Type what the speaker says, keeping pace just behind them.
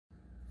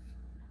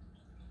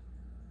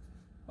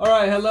All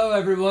right, hello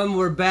everyone.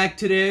 We're back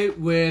today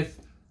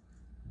with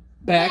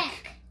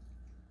Beck.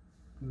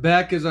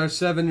 Beck is our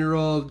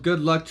 7-year-old good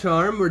luck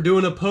charm. We're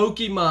doing a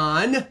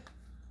Pokemon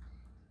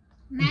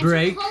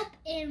break. Magikarp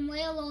and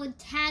Wailord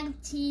tag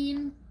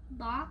team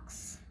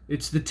box.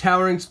 It's the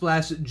Towering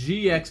Splash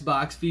GX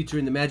box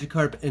featuring the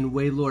Magikarp and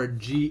Wailord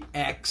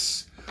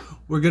GX.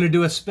 We're going to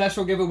do a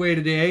special giveaway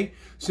today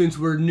since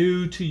we're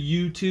new to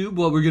YouTube.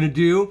 What we're going to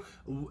do,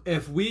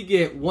 if we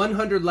get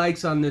 100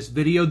 likes on this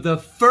video, the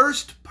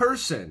first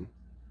person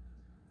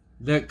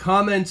that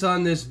comments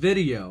on this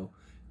video,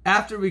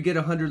 after we get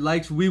 100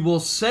 likes, we will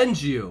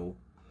send you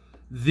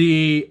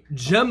the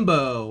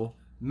Jumbo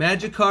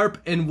Magikarp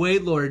and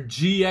Wailord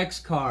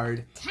GX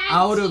card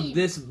out of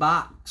this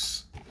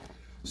box.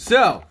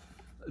 So,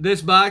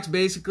 this box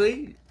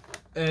basically,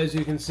 as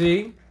you can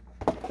see,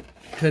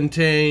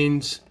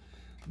 contains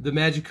the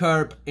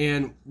Magikarp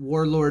and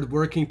Wailord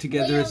working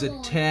together as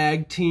a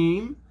tag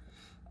team.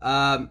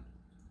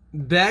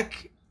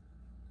 Beck,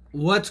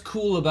 what's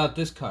cool about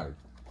this card?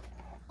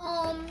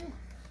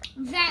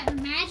 That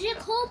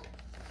Magikarp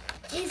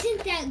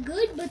isn't that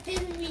good, but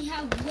then we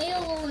have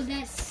Wailord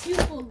that's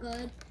super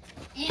good,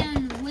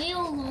 and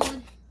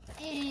Wailord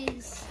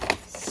is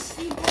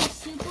super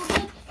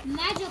good.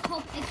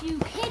 Magikarp, if you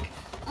pick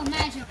a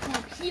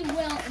Magikarp, he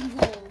will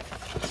evolve.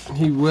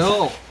 He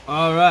will.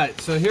 All right,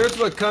 so here's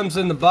what comes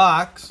in the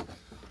box.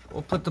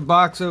 We'll put the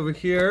box over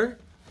here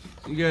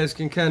so you guys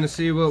can kind of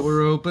see what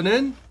we're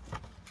opening.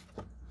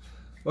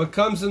 What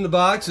comes in the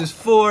box is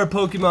 4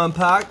 Pokemon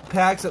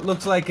packs. It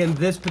looks like in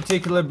this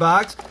particular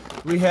box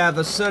we have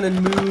a Sun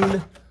and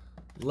Moon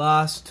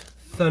Lost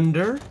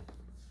Thunder,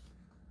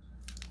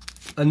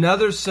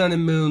 another Sun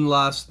and Moon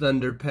Lost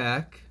Thunder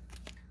pack,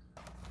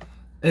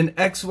 an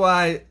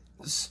XY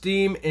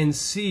Steam and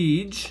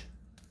Siege,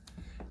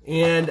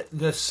 and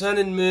the Sun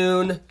and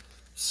Moon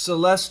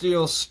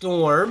Celestial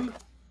Storm,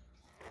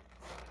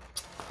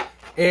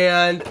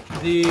 and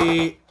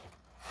the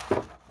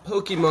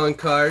Pokemon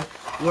card.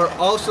 We're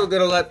also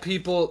going to let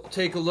people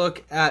take a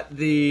look at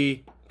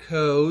the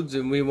codes,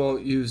 and we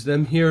won't use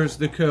them. Here's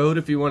the code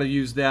if you want to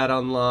use that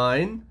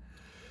online.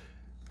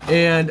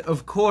 And,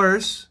 of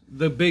course,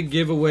 the big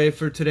giveaway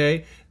for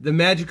today, the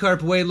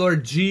Magikarp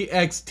Wailord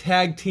GX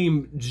Tag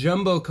Team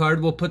Jumbo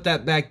card. We'll put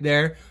that back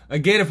there.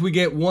 Again, if we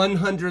get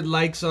 100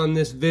 likes on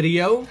this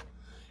video,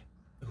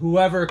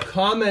 whoever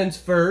comments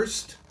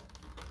first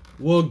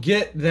will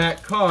get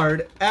that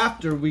card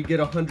after we get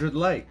 100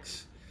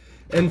 likes.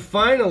 And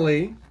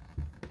finally,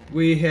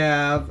 we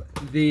have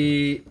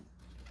the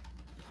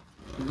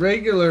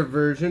regular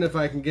version. If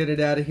I can get it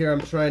out of here,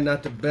 I'm trying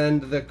not to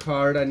bend the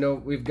card. I know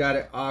we've got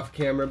it off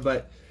camera,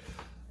 but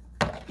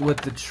with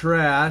the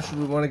trash,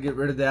 we want to get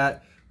rid of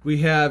that.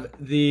 We have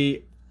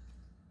the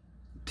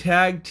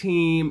Tag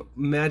Team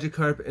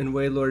Magikarp and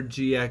Wailord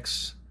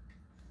GX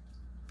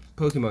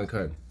Pokemon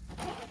card.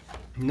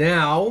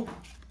 Now,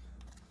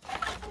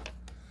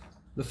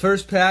 the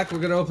first pack, we're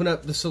going to open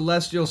up the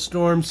Celestial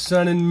Storm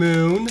Sun and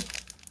Moon.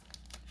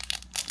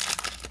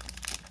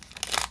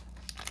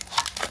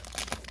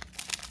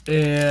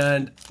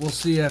 And we'll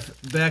see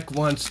if Beck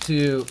wants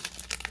to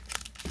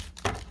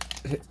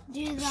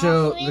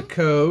show the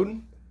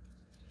code.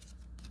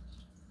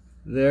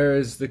 There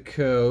is the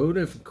code.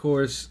 Of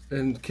course,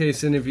 in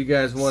case any of you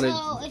guys want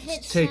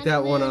to take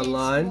that one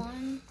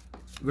online.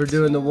 We're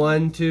doing the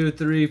 1, 2,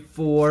 3,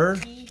 4.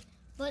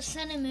 But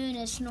Sun and Moon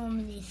is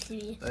normally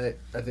 3.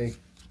 I think.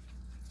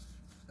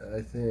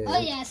 Oh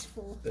yeah, it's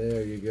 4.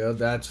 There you go.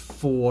 That's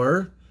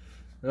 4.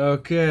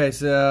 Okay,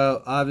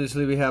 so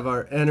obviously we have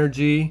our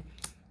energy.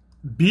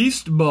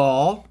 Beast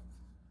Ball.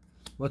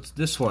 What's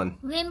this one?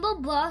 Rainbow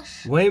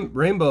Brush.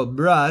 Rainbow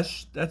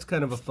Brush. That's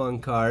kind of a fun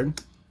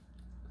card.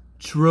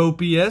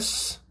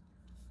 Tropius.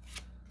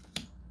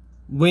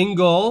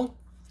 Wingull.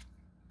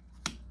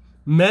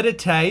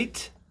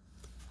 Meditite.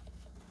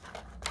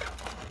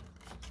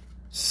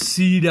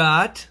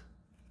 Seedot.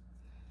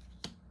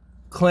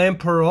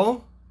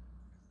 Clamperl.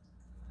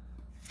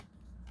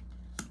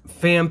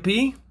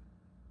 Phanpy.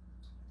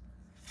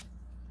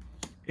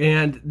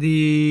 And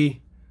the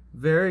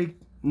very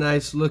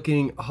nice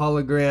looking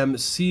hologram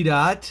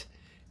Seedot,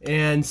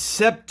 and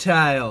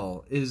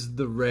Sceptile is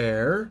the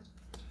rare.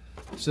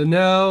 So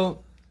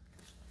no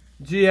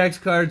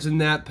GX cards in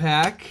that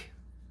pack.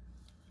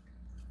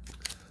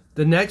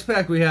 The next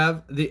pack we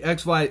have the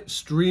XY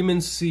Stream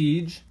and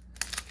Siege.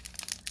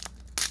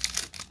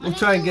 We'll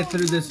try and get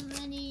through this.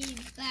 How many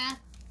back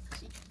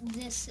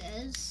this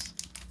is?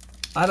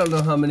 I don't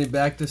know how many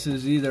back this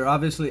is either.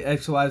 Obviously,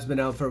 XY has been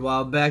out for a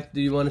while. Beck,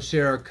 do you want to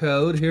share our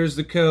code? Here's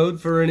the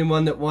code for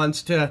anyone that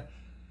wants to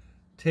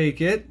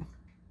take it.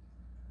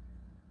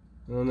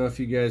 I don't know if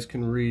you guys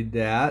can read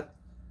that.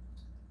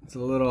 It's a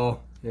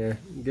little, here,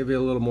 I'll give you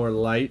a little more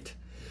light.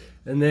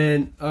 And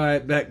then, all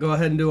right, Beck, go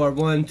ahead and do our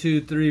 1,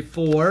 2, 3,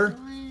 4.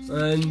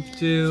 1,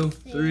 2,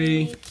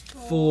 3,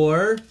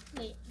 4.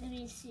 Wait, let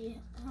me see.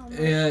 How much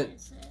And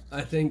is it?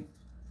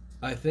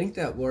 I think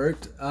that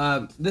worked.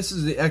 This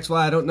is the XY.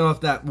 I don't know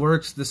if that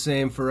works the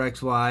same for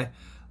XY.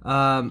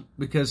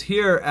 because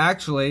here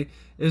actually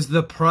is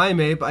the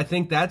Primeape. I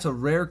think that's a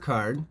rare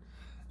card.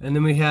 And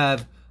then we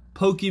have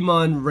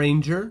Pokemon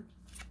Ranger,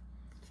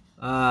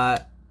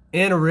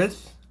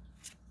 Anorith,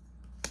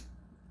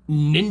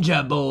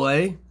 Ninja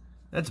Boy.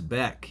 That's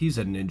Beck. He's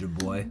a Ninja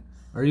Boy.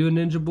 Are you a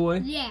Ninja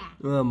Boy? Yeah.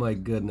 Oh my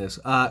goodness.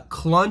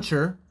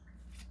 Clauncher,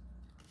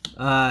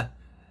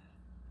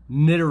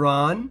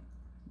 Nidoran.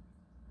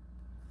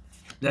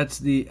 That's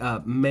the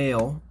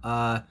male.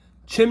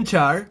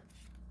 Chimchar,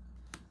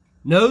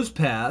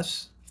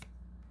 Nosepass,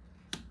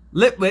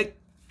 Litwick,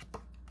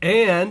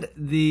 and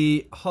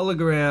the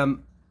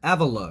hologram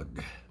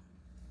Avalugg.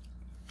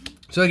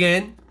 So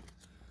again,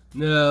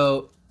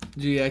 no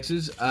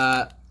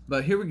GXs,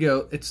 but here we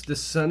go. It's the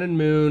Sun and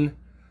Moon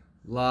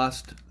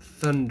Lost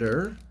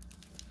Thunder.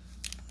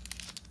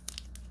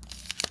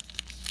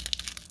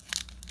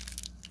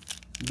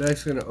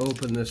 Beck's gonna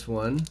open this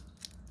one.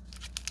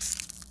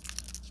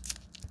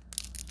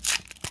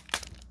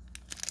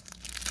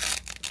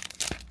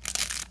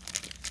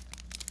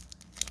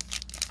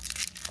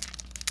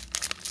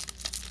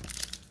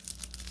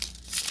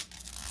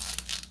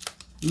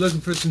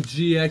 Looking for some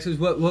GXs.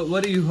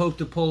 What do you hope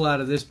to pull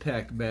out of this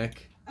pack,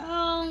 Beck?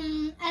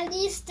 At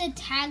least a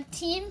tag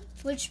team,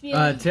 which we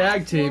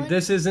tag team.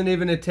 This isn't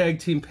even a tag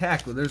team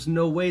pack. Well, there's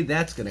no way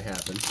that's gonna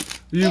happen.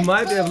 You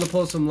might be able to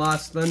pull some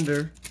Lost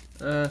Thunder.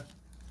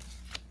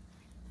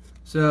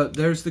 So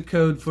there's the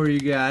code for you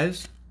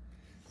guys.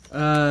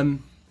 So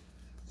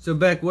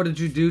Beck, what did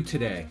you do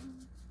today?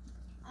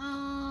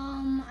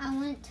 I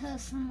went to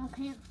summer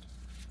camp.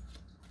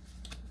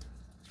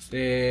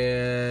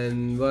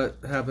 And what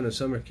happened at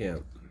summer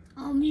camp?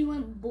 We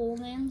went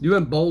bowling. You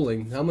went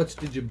bowling. How much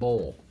did you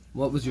bowl?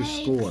 What was your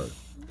score?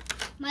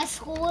 My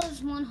score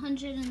was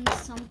 100 and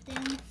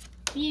something.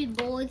 We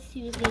bowled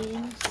 3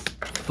 games.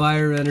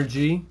 Fire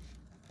Energy,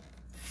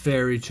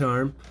 Fairy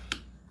Charm.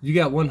 You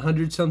got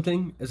 100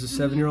 something as a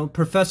 7-year-old.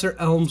 Professor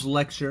Elm's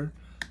Lecture,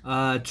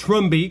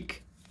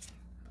 Trumbeak,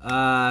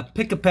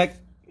 Pick-a-Peck,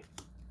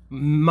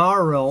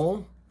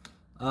 Marl,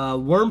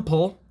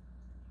 Wurmple,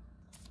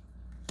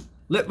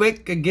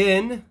 Litwick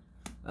again,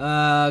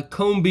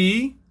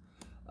 Combee,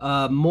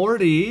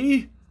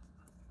 Morty,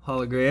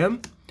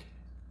 hologram,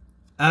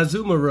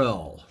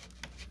 Azumarill.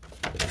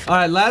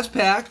 Alright, last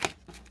pack.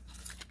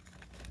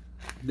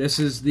 This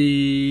is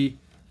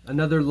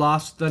another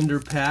Lost Thunder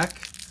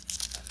pack.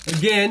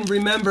 Again,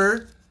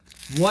 remember,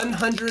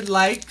 100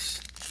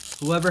 likes.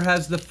 Whoever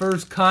has the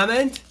first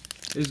comment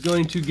is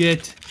going to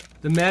get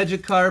the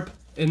Magikarp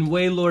and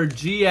Wailord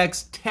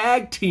GX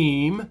Tag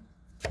Team.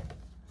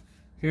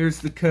 Here's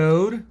the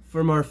code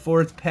from our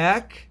 4th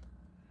pack,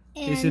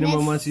 in case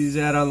anyone wants to use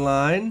that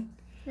online.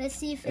 Let's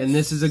see if and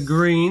this is a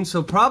green,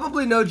 so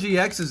probably no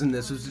GXs in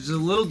this, which is a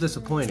little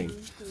disappointing.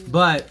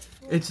 But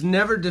it's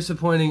never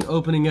disappointing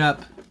opening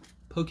up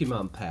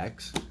Pokemon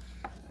packs.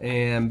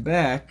 And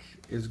Beck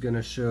is going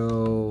to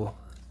show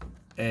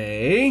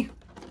a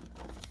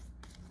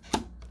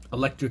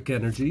Electric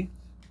Energy,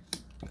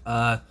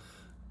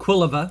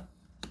 Quilava,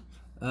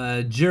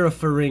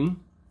 Girafaring,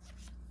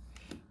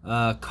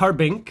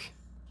 Carbink.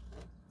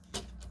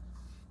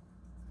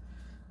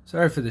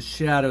 Sorry for the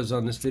shadows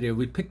on this video.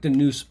 We picked a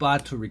new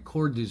spot to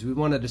record these. We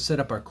wanted to set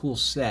up our cool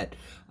set.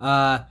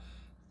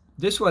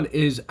 This one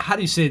is, how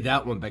do you say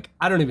that one, Beck?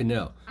 I don't even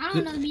know. I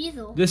don't know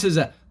either. This is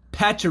a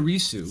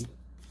Pachirisu,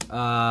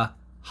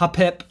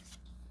 Hoppip,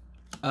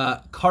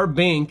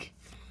 Carbink,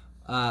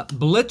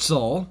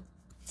 Blitzel,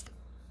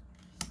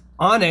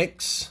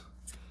 Onyx.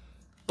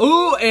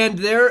 Ooh, and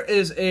there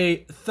is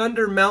a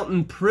Thunder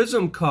Mountain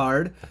Prism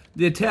card.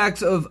 The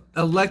attacks of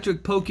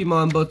electric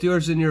Pokemon, both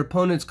yours and your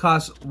opponent's,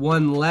 cost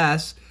 1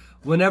 less.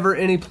 Whenever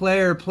any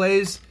player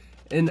plays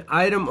an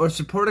item or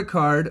support a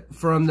card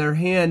from their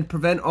hand,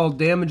 prevent all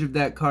damage of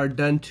that card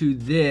done to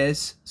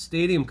this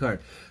Stadium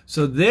card.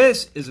 So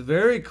this is a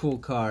very cool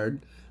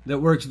card that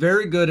works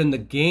very good in the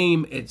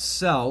game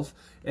itself.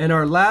 And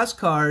our last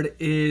card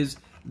is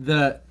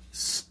the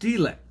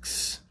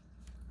Steelix.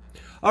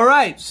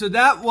 Alright, so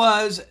that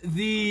was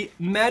the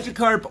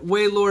Magikarp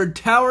Wailord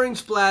Towering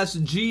Splash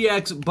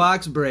GX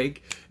box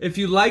break. If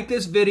you like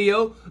this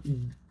video,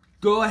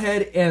 go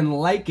ahead and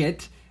like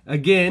it.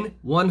 Again,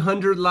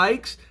 100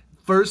 likes.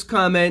 First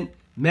comment,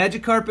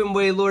 Magikarp and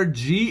Wailord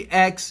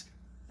GX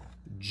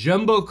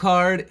Jumbo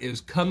card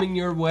is coming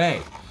your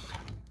way.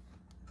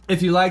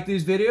 If you like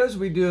these videos,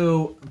 we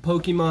do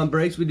Pokemon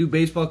breaks, we do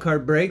baseball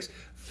card breaks.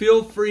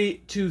 Feel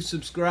free to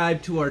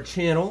subscribe to our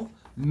channel,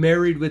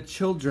 Married with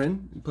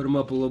Children. Put them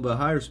up a little bit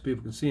higher so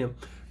people can see them.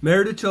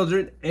 Married with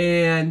Children,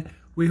 and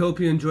we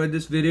hope you enjoyed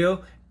this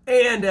video.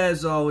 And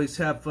as always,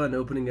 have fun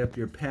opening up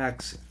your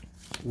packs,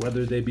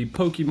 whether they be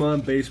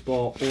Pokemon,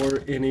 baseball, or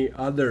any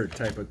other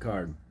type of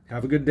card.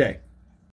 Have a good day.